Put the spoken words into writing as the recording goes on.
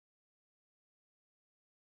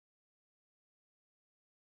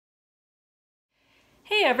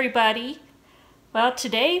Hey everybody! Well,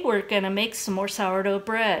 today we're going to make some more sourdough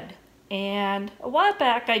bread. And a while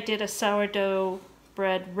back I did a sourdough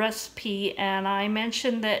bread recipe and I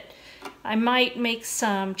mentioned that I might make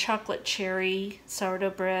some chocolate cherry sourdough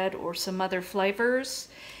bread or some other flavors.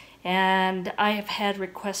 And I have had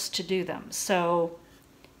requests to do them. So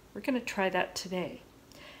we're going to try that today.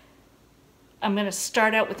 I'm going to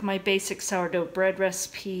start out with my basic sourdough bread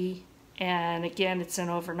recipe. And again, it's an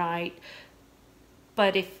overnight.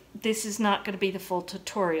 But if this is not going to be the full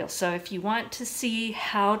tutorial, so if you want to see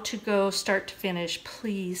how to go start to finish,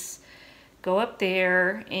 please go up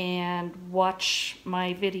there and watch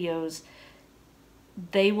my videos.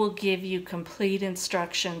 They will give you complete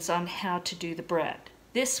instructions on how to do the bread.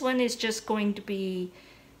 This one is just going to be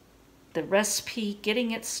the recipe,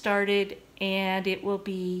 getting it started, and it will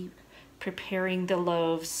be preparing the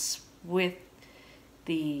loaves with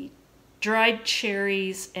the dried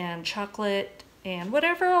cherries and chocolate and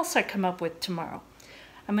whatever else I come up with tomorrow.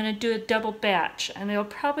 I'm going to do a double batch and it'll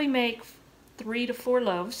probably make 3 to 4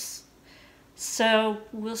 loaves. So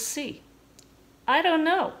we'll see. I don't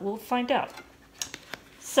know. We'll find out.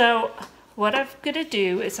 So what I'm going to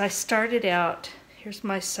do is I started out, here's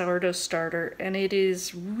my sourdough starter, and it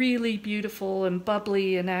is really beautiful and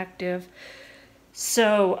bubbly and active.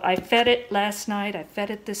 So I fed it last night. I fed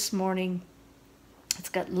it this morning. It's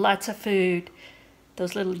got lots of food.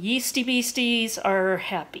 Those little yeasty beasties are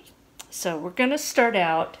happy. So we're going to start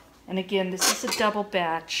out, and again, this is a double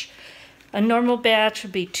batch. A normal batch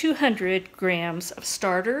would be 200 grams of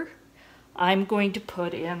starter. I'm going to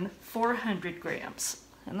put in 400 grams.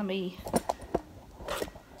 And let me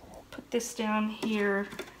put this down here.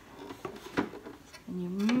 And you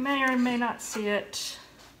may or may not see it,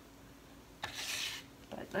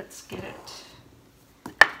 but let's get it.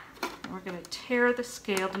 And we're going to tear the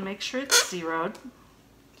scale to make sure it's zeroed.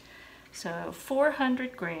 So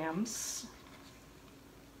 400 grams.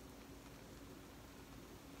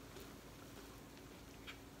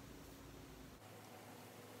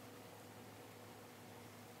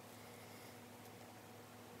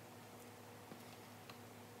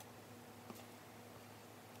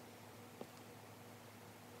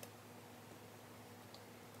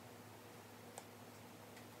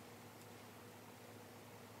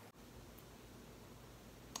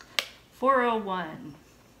 $401.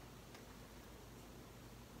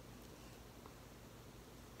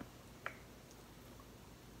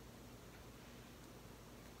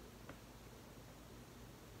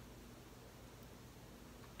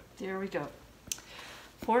 There we go.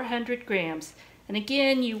 400 grams. And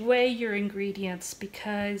again, you weigh your ingredients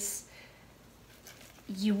because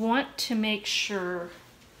you want to make sure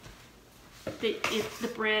that the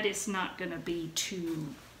bread is not going to be too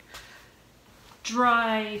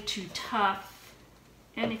dry, too tough.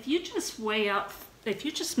 And if you just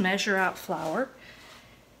measure out flour,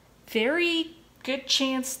 very good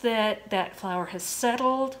chance that that flour has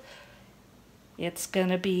settled. It's going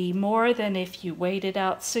to be more than if you weighed it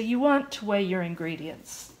out, so you want to weigh your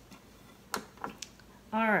ingredients.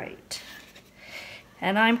 All right,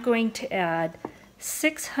 and I'm going to add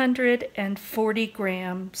 640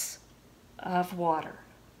 grams of water.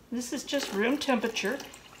 This is just room temperature.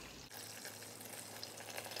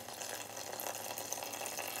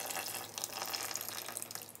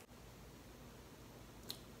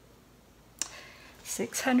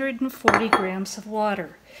 $640 grams of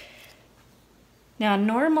water. Now,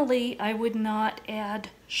 normally I would not add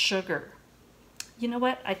sugar. You know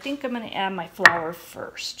what? I think I'm going to add my flour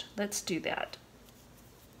first. Let's do that.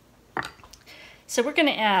 So we're going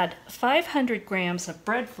to add 500 grams of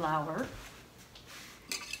bread flour.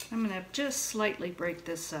 I'm going to just slightly break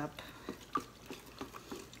this up,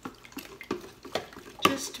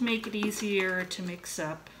 just to make it easier to mix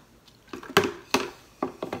up.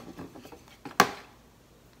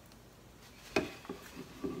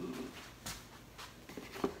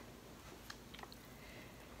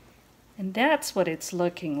 And that's what it's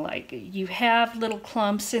looking like. You have little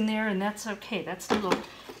clumps in there, and that's okay. That's little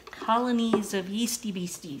colonies of yeasty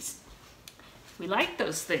beasties. We like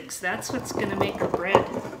those things. That's what's going to make our bread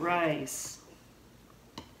rise.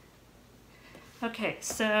 Okay,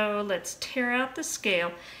 so let's tear out the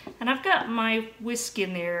scale. And I've got my whisk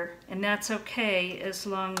in there, and that's okay as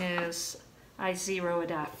long as I zero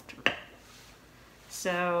it after.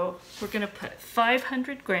 So we're going to put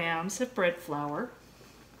 500 grams of bread flour.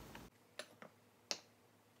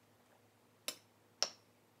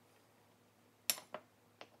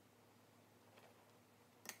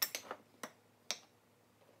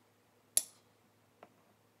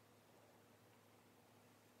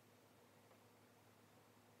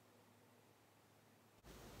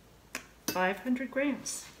 500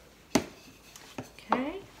 grams.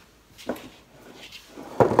 Okay.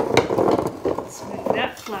 Let's move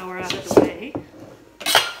that flour out of the way.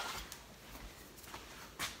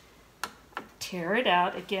 Tear it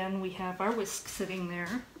out. Again, we have our whisk sitting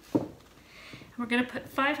there. And we're going to put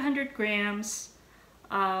 500 grams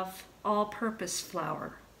of all-purpose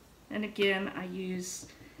flour. And again, I use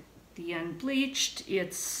the unbleached.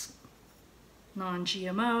 It's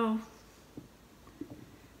non-GMO.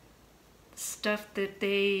 Stuff that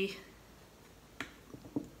they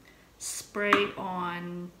spray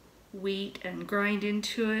on wheat and grind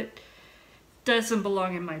into it doesn't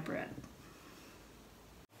belong in my bread.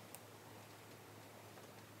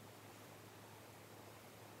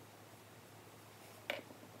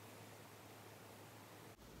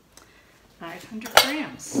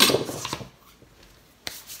 grams.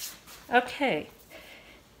 Okay,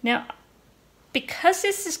 now because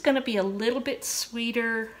this is going to be a little bit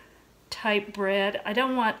sweeter type bread, I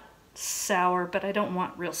don't want sour, but I don't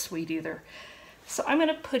want real sweet either. So I'm going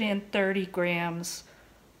to put in 30 grams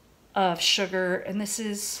of sugar, and this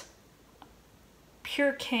is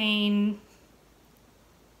pure cane,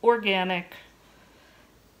 organic.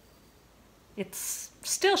 It's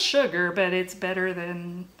still sugar, but it's better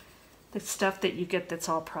than the stuff that you get that's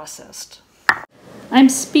all processed. I'm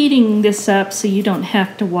speeding this up so you don't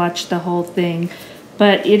have to watch the whole thing,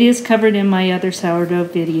 but it is covered in my other sourdough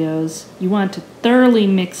videos. You want to thoroughly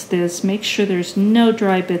mix this, make sure there's no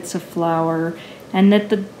dry bits of flour, and that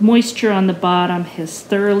the moisture on the bottom has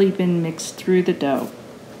thoroughly been mixed through the dough.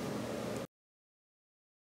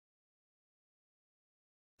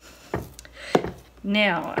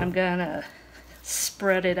 Now I'm gonna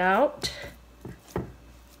spread it out.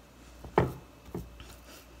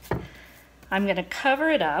 I'm gonna cover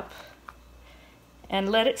it up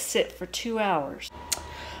and let it sit for 2 hours.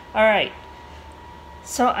 All right,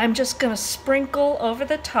 so I'm just gonna sprinkle over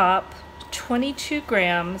the top 22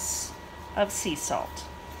 grams of sea salt.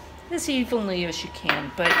 As evenly as you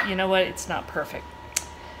can, but you know what, it's not perfect.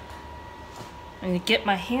 I'm gonna get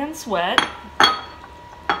my hands wet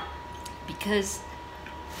because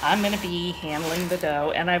I'm gonna be handling the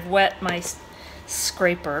dough, and I've wet my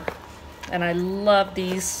scraper, and I love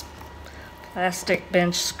these plastic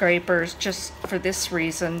bench scrapers just for this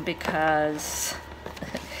reason, because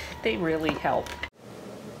they really help.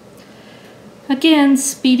 Again,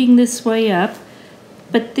 speeding this way up,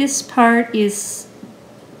 but this part is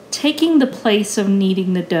taking the place of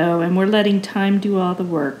kneading the dough, and we're letting time do all the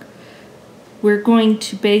work. We're going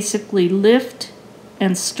to basically lift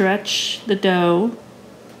and stretch the dough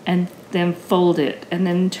and then fold it and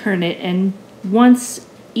then turn it, and once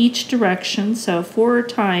each direction, so 4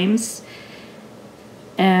 times,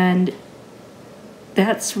 and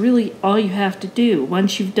that's really all you have to do.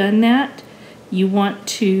 Once you've done that, you want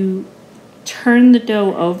to turn the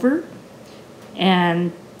dough over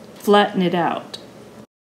and flatten it out.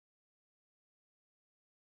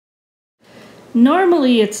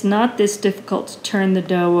 Normally it's not this difficult to turn the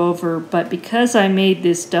dough over, but because I made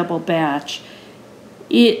this double batch,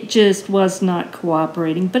 it just was not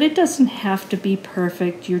cooperating. But it doesn't have to be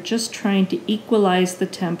perfect. You're just trying to equalize the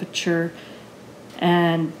temperature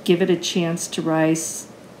and give it a chance to rise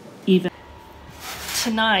even.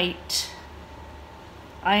 Tonight,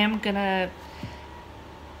 I am gonna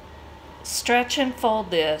stretch and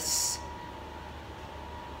fold this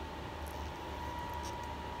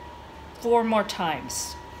 4 more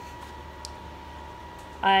times.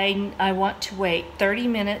 I want to wait 30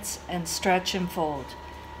 minutes and stretch and fold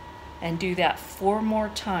and do that 4 more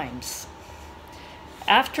times.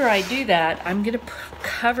 After I do that, I'm going to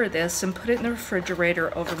cover this and put it in the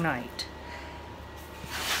refrigerator overnight.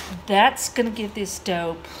 That's going to give this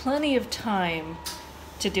dough plenty of time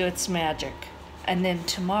to do its magic. And then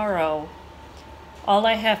tomorrow, all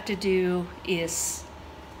I have to do is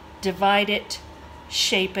divide it,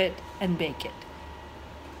 shape it, and bake it.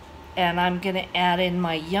 And I'm going to add in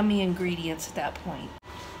my yummy ingredients at that point.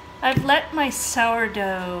 I've let my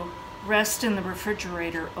sourdough rest in the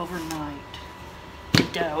refrigerator overnight.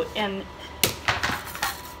 Dough, and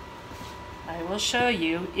I will show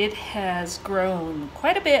you, it has grown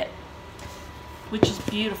quite a bit, which is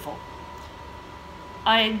beautiful.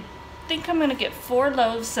 I think I'm going to get 4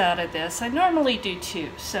 loaves out of this. I normally do 2,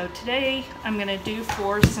 so today I'm going to do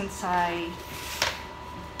 4 since I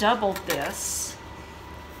doubled this.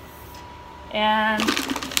 And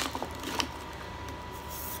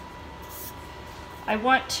I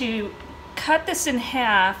want to cut this in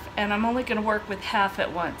half, and I'm only going to work with half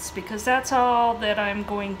at once because that's all that I'm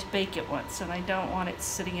going to bake at once, and I don't want it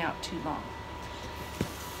sitting out too long.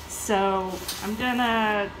 So I'm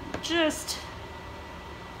gonna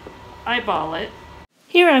eyeball it.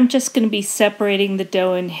 Here I'm just going to be separating the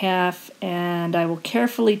dough in half, and I will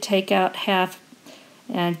carefully take out half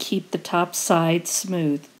and keep the top side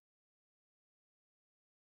smooth.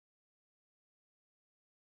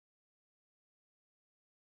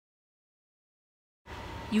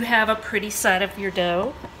 You have a pretty side of your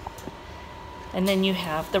dough, and then you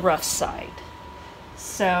have the rough side.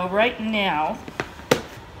 So right now,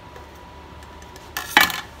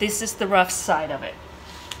 this is the rough side of it.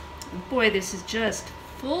 And boy, this is just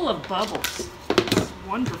full of bubbles. It's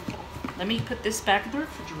wonderful. Let me put this back in the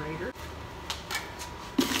refrigerator.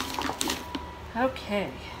 Okay.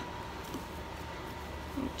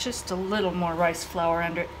 Just a little more rice flour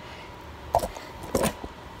under it.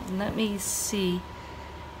 And let me see.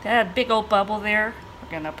 That big old bubble there, we're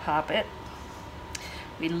gonna pop it.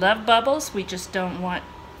 We love bubbles, we just don't want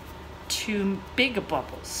too big of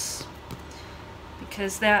bubbles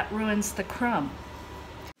because that ruins the crumb.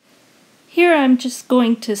 Here I'm just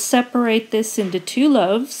going to separate this into 2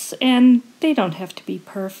 loaves, and they don't have to be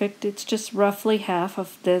perfect. It's just roughly half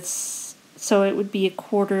of this, so it would be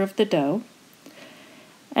 1/4 of the dough.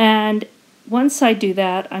 And once I do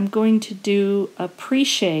that, I'm going to do a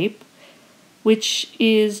pre-shape, which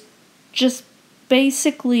is just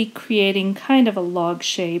basically creating kind of a log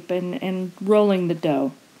shape and rolling the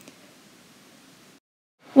dough.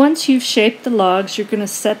 Once you've shaped the logs, you're going to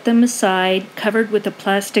set them aside, covered with a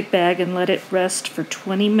plastic bag, and let it rest for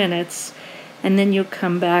 20 minutes, and then you'll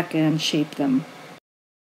come back and shape them.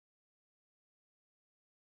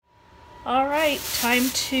 Alright, time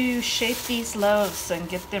to shape these loaves and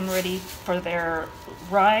get them ready for their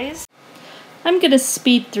rise. I'm going to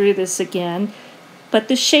speed through this again, but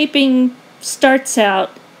the shaping starts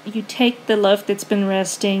out, you take the loaf that's been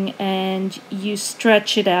resting and you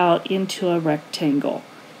stretch it out into a rectangle.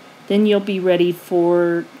 Then you'll be ready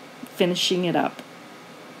for finishing it up.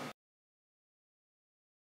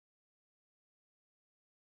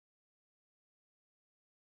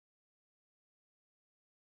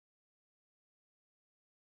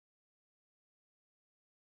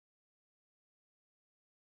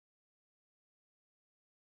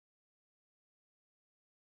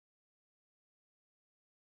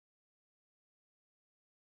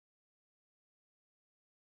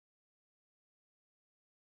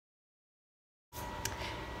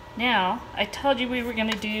 Now, I told you we were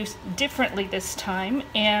going to do differently this time,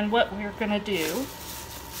 and what we're going to do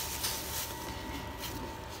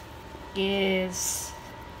is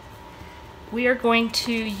we are going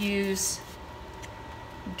to use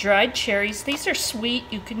dried cherries. These are sweet,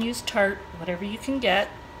 you can use tart, whatever you can get,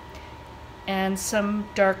 and some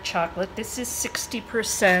dark chocolate. This is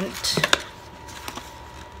 60%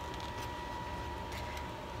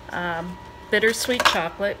 bittersweet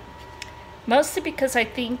chocolate. Mostly because I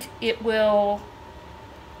think it will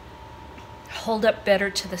hold up better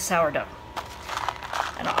to the sourdough.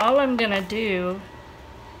 And all I'm going to do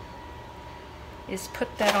is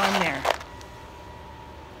put that on there.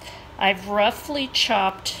 I've roughly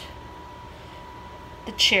chopped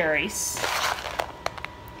the cherries,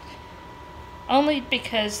 only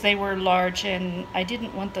because they were large and I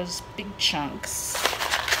didn't want those big chunks.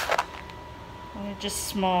 They're just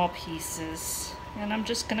small pieces. And I'm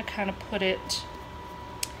just going to kind of put it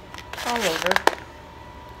all over.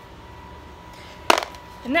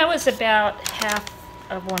 And that was about half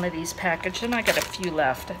of one of these packages, and I got a few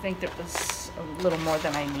left. I think that was a little more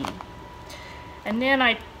than I need. And then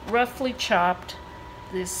I roughly chopped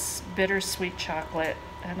this bittersweet chocolate,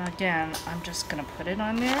 and again, I'm just going to put it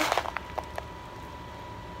on there.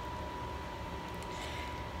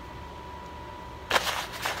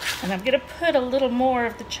 And I'm going to put a little more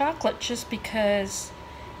of the chocolate just because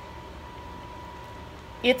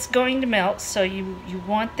it's going to melt, so you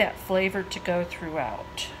want that flavor to go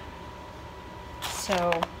throughout.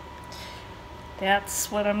 So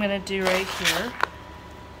that's what I'm going to do right here.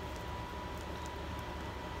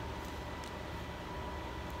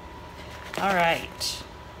 Alright,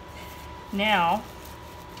 now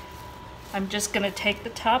I'm just going to take the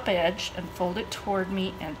top edge and fold it toward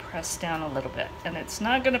me and press down a little bit. And it's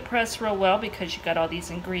not going to press real well because you got all these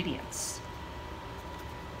ingredients.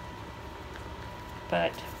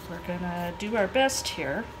 But we're going to do our best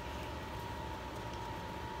here.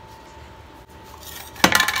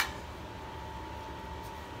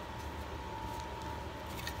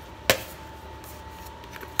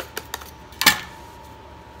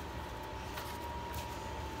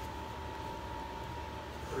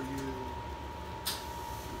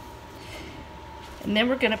 And then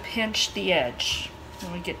we're going to pinch the edge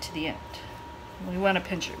when we get to the end. We want to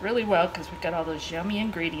pinch it really well because we've got all those yummy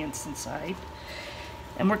ingredients inside.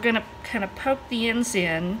 And we're going to kind of poke the ends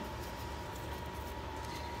in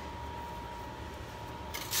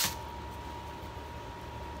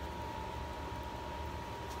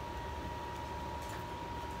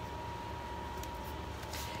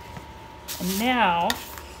And now,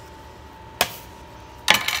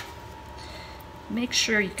 make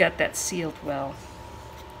sure you got that sealed well.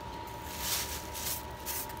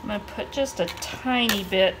 I'm going to put just a tiny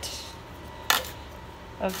bit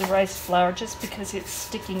of the rice flour just because it's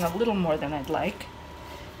sticking a little more than I'd like.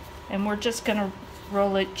 And we're just going to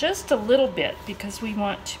roll it just a little bit because we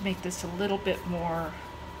want to make this a little bit more,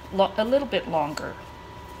 a little bit longer.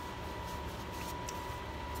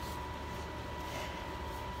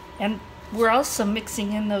 And we're also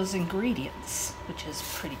mixing in those ingredients, which is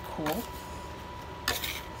pretty cool.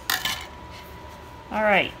 All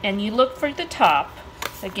right, and you look for the top.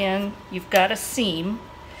 Again, you've got a seam,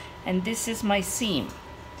 and this is my seam.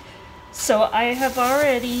 So I have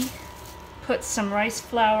already put some rice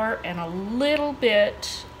flour and a little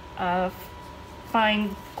bit of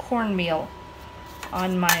fine cornmeal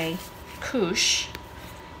on my couche.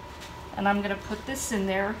 And I'm gonna put this in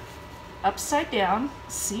there upside down,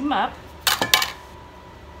 seam up.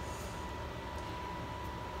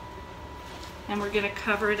 And we're gonna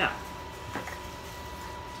cover it up.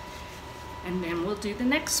 And then we'll do the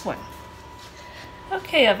next one.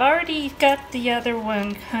 Okay, I've already got the other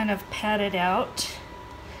one kind of patted out.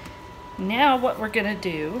 Now what we're gonna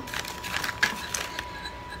do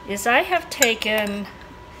is I have taken,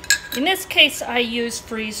 in this case I use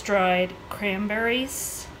freeze-dried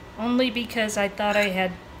cranberries, only because I thought I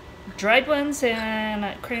had dried ones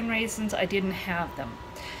and cran raisins. I didn't have them.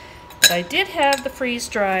 But I did have the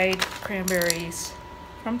freeze-dried cranberries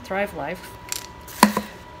from Thrive Life.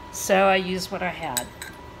 So I used what I had.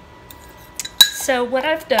 So what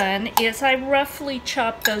I've done is I roughly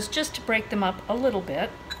chopped those just to break them up a little bit.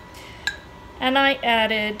 And I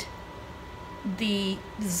added the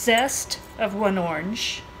zest of one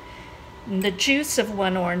orange, the juice of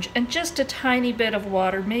one orange, and just a tiny bit of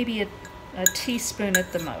water, maybe a teaspoon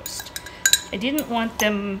at the most. I didn't want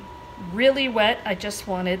them really wet, I just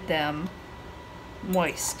wanted them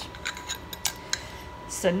moist.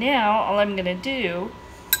 So now all I'm gonna do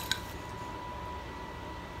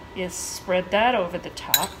is spread that over the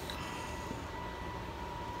top.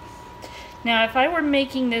 Now if I were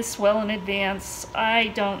making this well in advance, I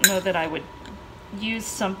don't know that I would use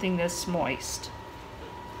something this moist.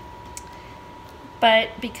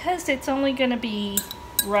 But because it's only going to be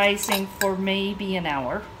rising for maybe an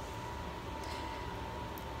hour,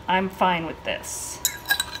 I'm fine with this.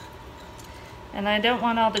 And I don't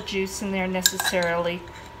want all the juice in there necessarily.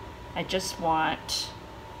 I just want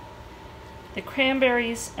the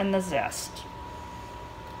cranberries and the zest.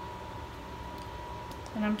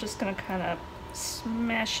 And I'm just going to kind of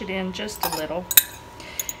smash it in just a little.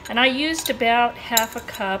 And I used about half a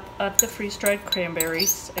cup of the freeze-dried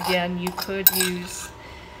cranberries. Again, you could use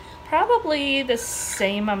probably the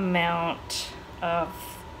same amount of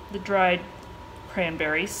the dried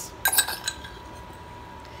cranberries.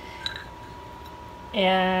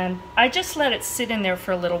 And I just let it sit in there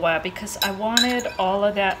for a little while because I wanted all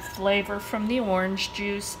of that flavor from the orange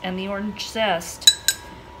juice and the orange zest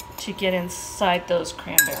to get inside those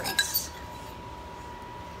cranberries.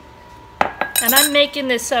 And I'm making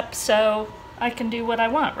this up so I can do what I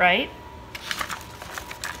want, right?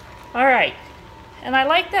 All right, and I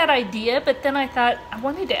like that idea, but then I thought I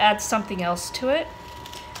wanted to add something else to it.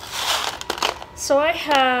 So I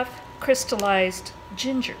have crystallized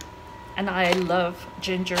ginger, and I love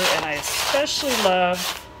ginger, and I especially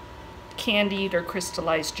love candied or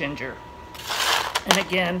crystallized ginger. And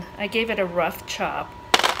again, I gave it a rough chop.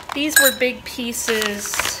 These were big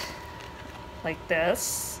pieces like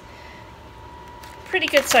this. Pretty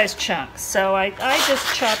good sized chunks, so I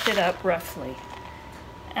just chopped it up roughly.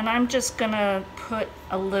 And I'm just gonna put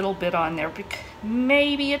a little bit on there,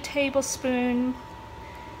 maybe a tablespoon,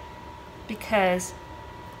 because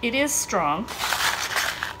it is strong.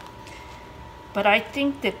 But I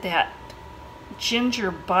think that that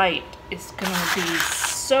ginger bite is gonna be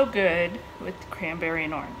so good with the cranberry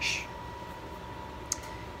and orange.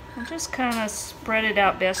 And just kind of spread it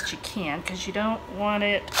out best you can because you don't want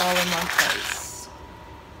it all in one place.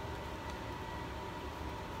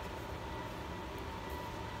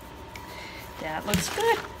 That looks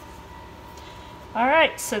good. All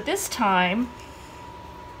right, so this time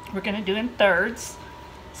we're going to do in thirds.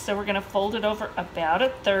 So we're going to fold it over about a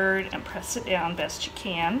third and press it down best you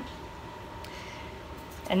can.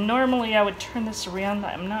 And normally I would turn this around,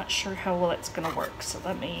 but I'm not sure how well it's going to work. So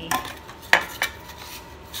let me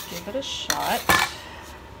give it a shot.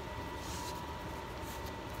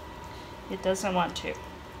 It doesn't want to.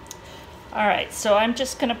 All right, so I'm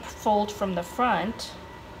just going to fold from the front.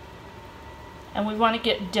 And we want to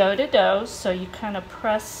get dough to dough, so you kind of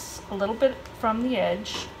press a little bit from the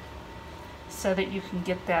edge. so that you can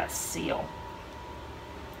get that seal.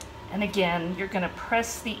 And again, you're going to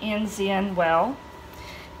press the ends in well,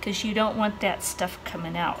 because you don't want that stuff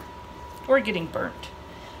coming out or getting burnt.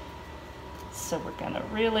 So we're going to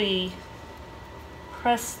really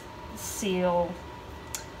press the seal,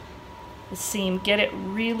 the seam, get it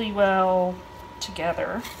really well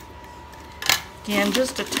together. Again,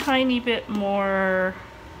 just a tiny bit more,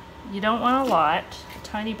 you don't want a lot, a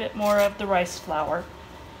tiny bit more of the rice flour,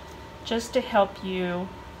 just to help you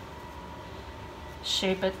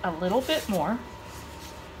shape it a little bit more.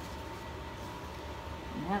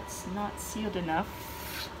 And that's not sealed enough.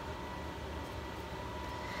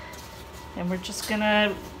 And we're just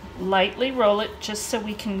gonna lightly roll it just so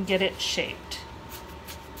we can get it shaped.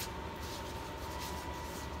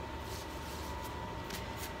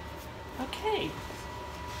 Okay,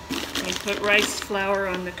 we put rice flour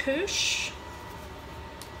on the couche.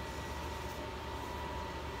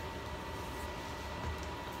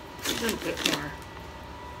 A little bit more.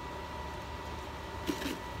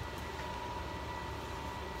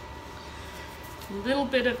 A little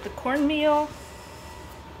bit of the cornmeal.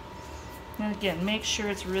 And again, make sure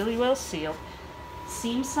it's really well sealed.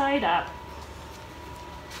 Seam side up.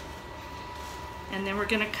 And then we're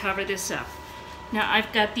going to cover this up. Now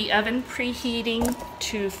I've got the oven preheating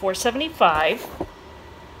to 475.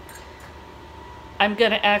 I'm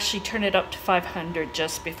going to actually turn it up to 500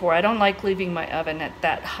 just before. I don't like leaving my oven at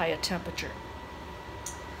that high a temperature.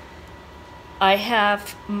 I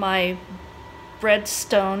have my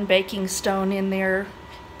baking stone in there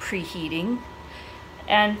preheating.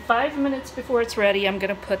 And 5 minutes before it's ready, I'm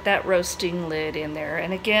going to put that roasting lid in there.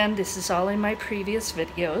 And again, this is all in my previous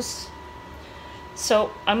videos.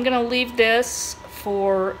 So I'm going to leave this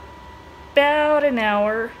for about an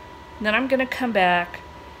hour. Then I'm going to come back,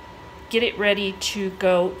 get it ready to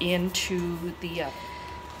go into the oven.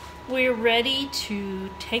 We're ready to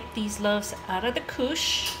take these loaves out of the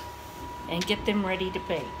couche and get them ready to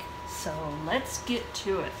bake. So let's get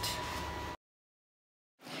to it.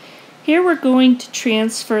 Here we're going to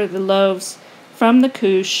transfer the loaves from the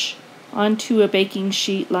couche onto a baking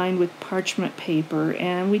sheet lined with parchment paper,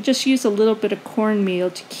 and we just use a little bit of cornmeal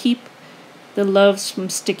to keep the loaves from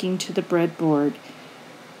sticking to the breadboard.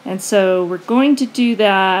 And so we're going to do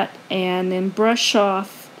that and then brush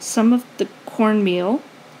off some of the cornmeal,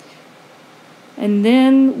 and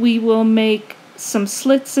then we will make some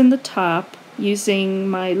slits in the top using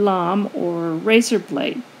my lame or razor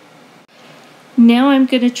blade. Now I'm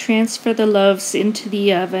going to transfer the loaves into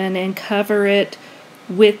the oven and cover it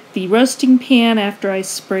with the roasting pan after I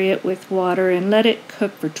spray it with water and let it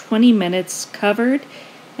cook for 20 minutes covered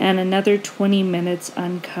and another 20 minutes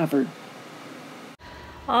uncovered.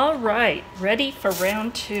 All right, ready for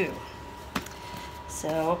round 2.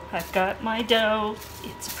 So I've got my dough,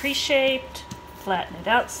 it's pre-shaped, flatten it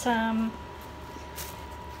out some.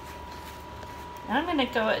 I'm going to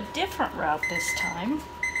go a different route this time.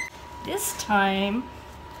 This time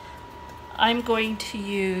I'm going to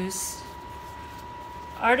use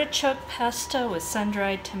artichoke pesto with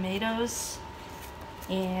sun-dried tomatoes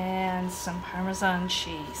and some Parmesan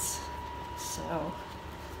cheese. So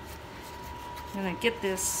I'm going to get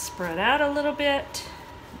this spread out a little bit,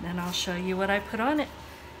 and then I'll show you what I put on it.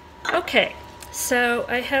 Okay, so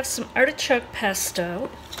I have some artichoke pesto,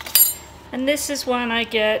 and this is one I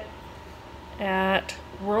get at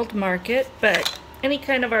World Market, but any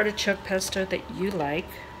kind of artichoke pesto that you like.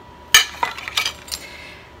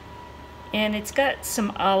 And it's got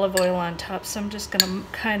some olive oil on top, so I'm just going to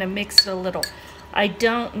kind of mix it a little. I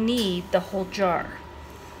don't need the whole jar,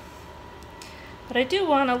 but I do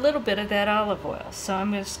want a little bit of that olive oil, so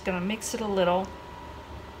I'm just going to mix it a little.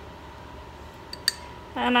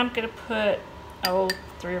 And I'm going to put,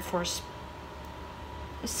 3 or 4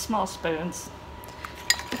 small spoons,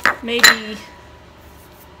 maybe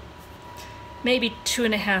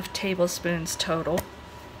 2.5 tablespoons total.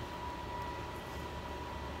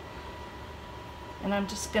 And I'm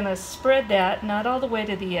just going to spread that, not all the way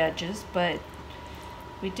to the edges, but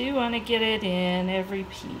we do want to get it in every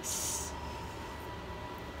piece.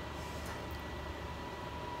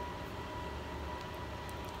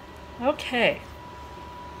 Okay.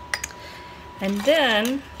 And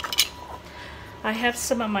then I have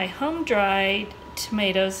some of my home-dried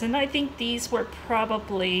tomatoes, and I think these were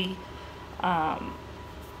probably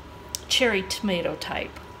cherry tomato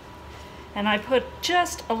type. And I put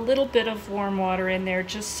just a little bit of warm water in there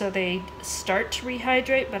just so they start to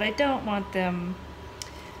rehydrate, but I don't want them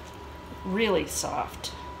really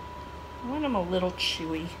soft. I want them a little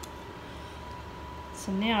chewy.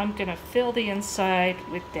 So now I'm going to fill the inside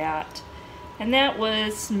with that. And that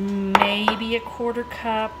was maybe a 1/4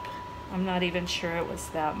 cup, I'm not even sure it was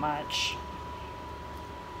that much.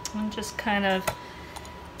 And just kind of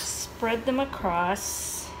spread them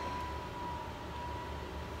across.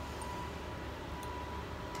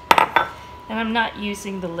 And I'm not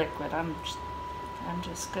using the liquid. I'm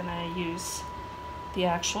just gonna use the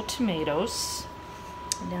actual tomatoes.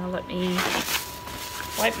 Now let me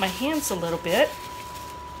wipe my hands a little bit.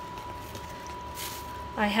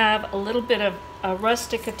 I have a little bit of a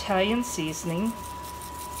rustic Italian seasoning.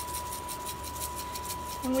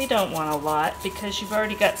 And we don't want a lot because you've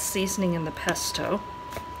already got seasoning in the pesto.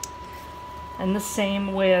 And the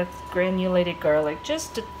same with granulated garlic,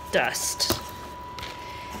 just a dust.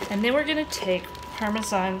 And then we're going to take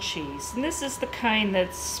Parmesan cheese. And this is the kind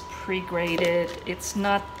that's pre-grated. It's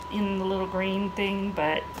not in the little green thing,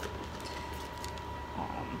 but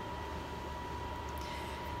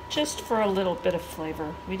just for a little bit of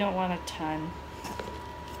flavor. We don't want a ton.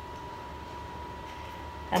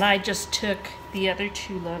 And I just took the other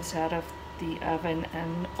 2 loaves out of the oven,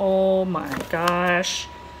 and oh my gosh,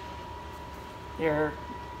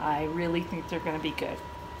 I really think they're going to be good.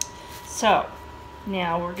 So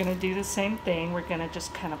now we're going to do the same thing. We're going to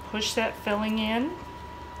just kind of push that filling in,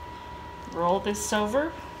 roll this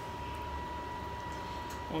over,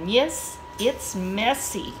 and yes, it's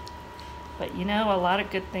messy, but you know, a lot of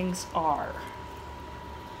good things are.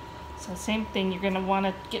 So same thing, you're going to want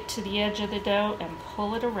to get to the edge of the dough and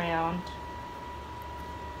pull it around.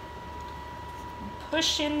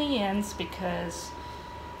 Push in the ends because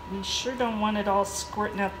we sure don't want it all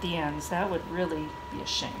squirting out the ends. That would really be a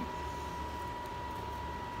shame.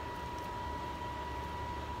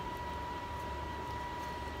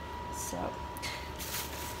 So,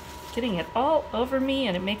 getting it all over me,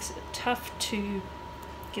 and it makes it tough to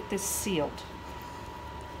get this sealed.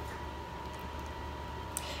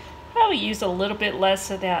 Probably use a little bit less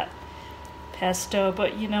of that pesto,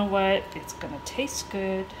 but you know what? It's going to taste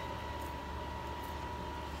good.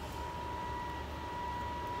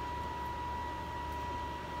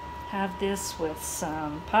 Have this with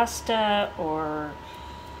some pasta, or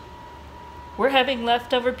we're having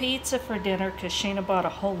leftover pizza for dinner because Shayna bought a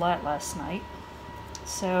whole lot last night.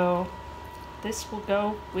 So this will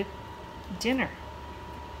go with dinner.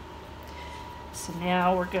 So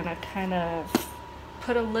now we're going to kind of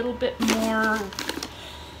put a little bit more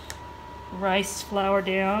rice flour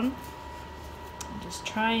down. And just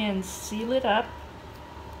try and seal it up.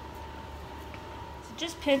 So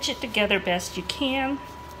just pinch it together best you can.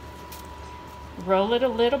 Roll it a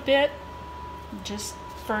little bit, just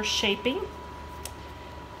for shaping.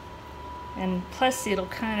 And plus it'll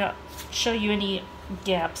kind of show you any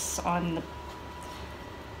gaps on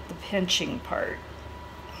the pinching part.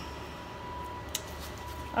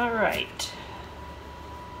 Alright.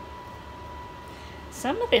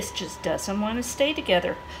 Some of this just doesn't want to stay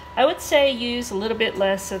together. I would say use a little bit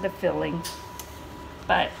less of the filling,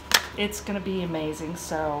 but it's going to be amazing,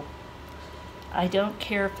 so I don't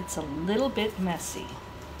care if it's a little bit messy.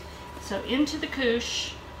 So into the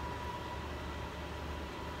couche.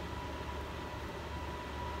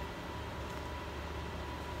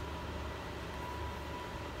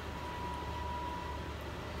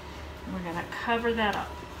 We're going to cover that up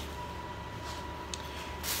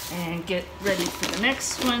and get ready for the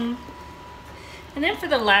next one. And then for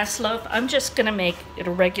the last loaf, I'm just going to make it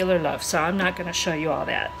a regular loaf, so I'm not going to show you all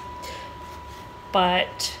that.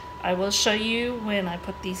 But I will show you when I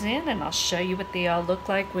put these in, and I'll show you what they all look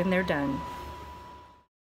like when they're done.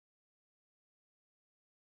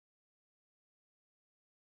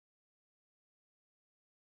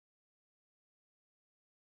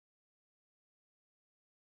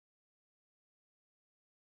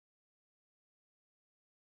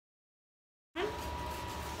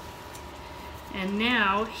 And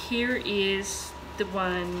now here is the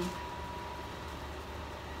one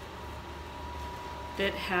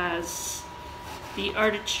that has the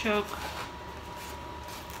artichoke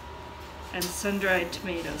and sun-dried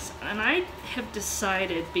tomatoes. And I have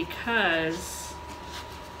decided, because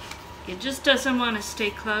it just doesn't want to stay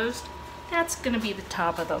closed, that's going to be the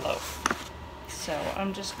top of the loaf. So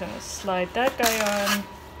I'm just going to slide that guy on.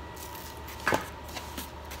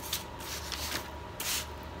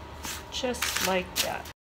 Just like that.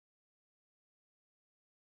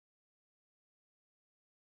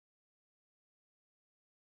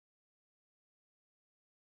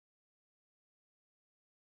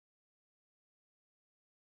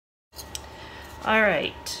 All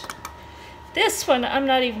right, this one I'm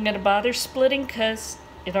not even going to bother splitting because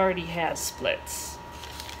it already has splits.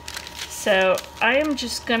 So I am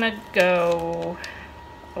just going to go,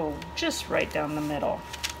 just right down the middle.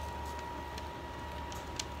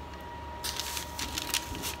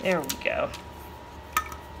 There we go.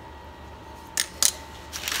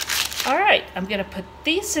 All right, I'm gonna put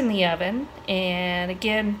these in the oven, and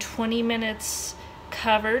again, 20 minutes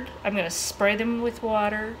covered. I'm gonna spray them with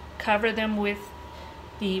water, cover them with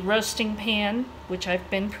the roasting pan, which I've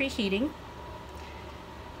been preheating.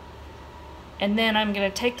 And then I'm gonna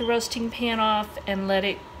take the roasting pan off and let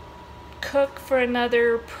it cook for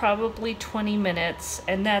another probably 20 minutes,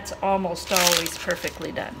 and that's almost always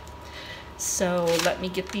perfectly done. So let me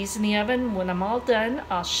get these in the oven. When I'm all done,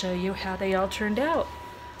 I'll show you how they all turned out.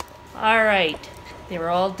 All right, they're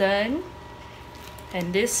all done.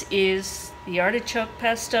 And this is the artichoke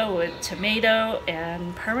pesto with tomato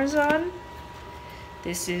and Parmesan.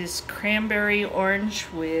 This is cranberry orange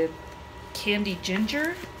with candied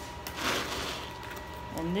ginger.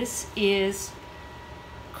 And this is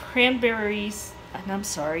cranberries, I'm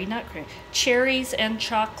sorry, not cranberries, cherries and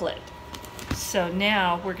chocolate. So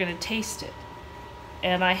now we're gonna taste it.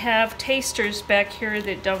 And I have tasters back here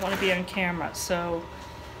that don't want to be on camera, so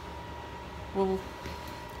we'll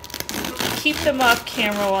keep them off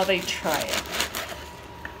camera while they try it.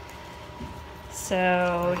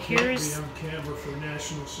 So here's... Can't be on camera for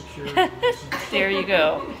national security reasons. There you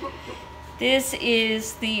go. This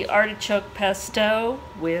is the artichoke pesto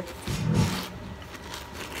with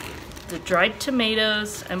the dried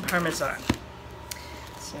tomatoes and Parmesan.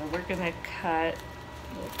 So we're gonna cut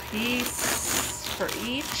a little piece for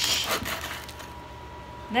each.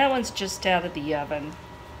 That one's just out of the oven.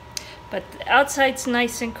 But the outside's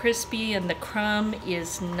nice and crispy and the crumb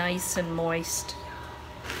is nice and moist.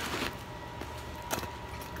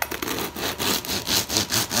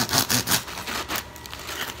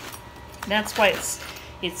 That's why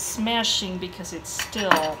it's smashing, because it's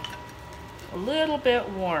still a little bit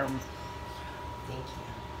warm. Thank you.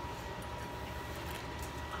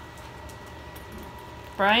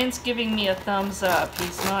 Brian's giving me a thumbs up.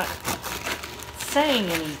 He's not saying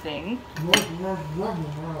anything.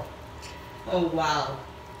 Oh wow.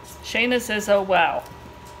 Shayna says, oh wow.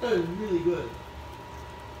 That is really good.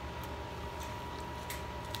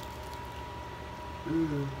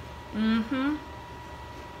 Mm-hmm.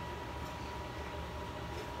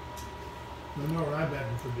 I know what I'm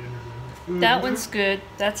having for dinner. That one's good.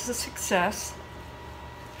 That's a success.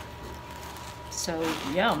 So,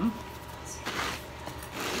 yum.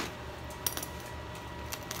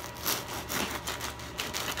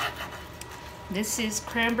 This is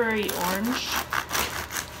cranberry orange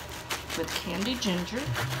with candied ginger.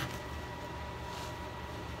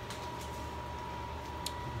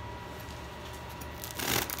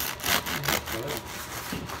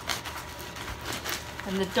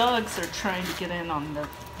 And the dogs are trying to get in on the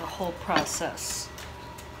whole process.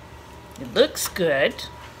 It looks good.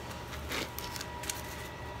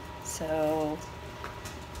 So,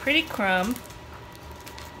 pretty crumb.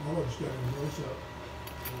 Olive's got a nose up.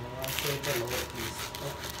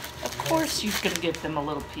 Of course you're going to give them a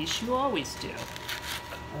little piece. You always do.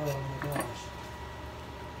 Oh my gosh.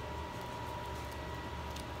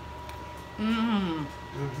 Mmm.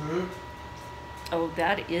 Mm-hmm. Oh,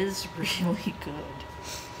 that is really good.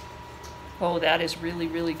 Oh, that is really,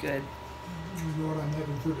 really good. You know what I'm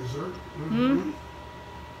having for dessert? Mm-hmm.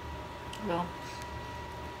 Well,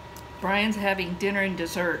 Brian's having dinner and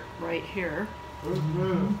dessert right here.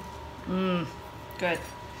 Mm-hmm. Mmm. Good.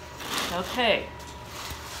 Okay.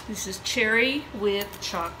 This is cherry with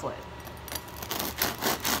chocolate.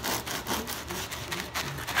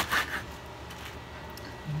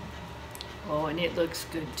 Oh, and it looks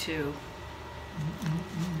good too.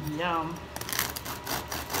 Yum.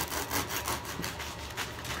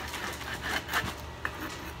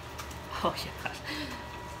 Oh, yeah.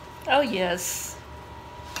 Oh, yes.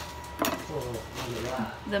 Oh, look at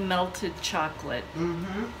that. The melted chocolate.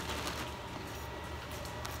 Mm-hmm.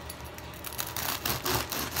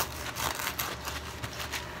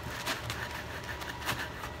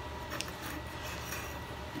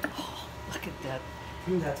 Oh, look at that.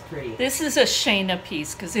 That's pretty. This is a Shayna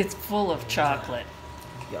piece because it's full of chocolate.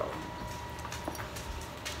 Yo.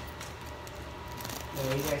 No,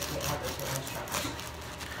 you guys can't have this so much chocolate.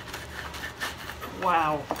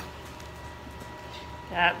 Wow.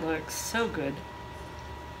 That looks so good.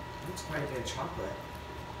 That's quite a bit of chocolate.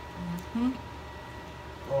 Mm-hmm.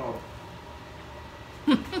 Oh.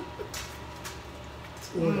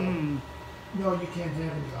 Mm. No, you can't have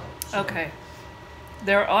any out. So. Okay.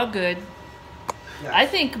 They're all good. Yeah. I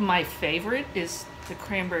think my favorite is the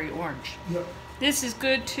cranberry orange. Yep. This is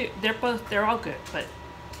good too. They're all good, but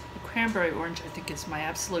the cranberry orange I think is my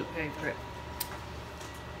absolute favorite.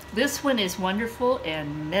 This one is wonderful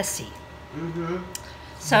and messy. Mm-hmm.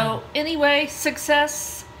 So anyway,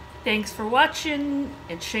 success. Thanks for watching,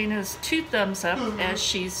 and Shayna's 2 thumbs up as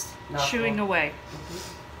she's chewing away.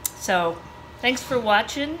 So, thanks for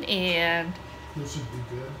watching, and This would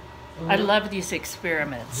be good. I love these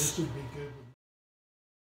experiments. This would be good.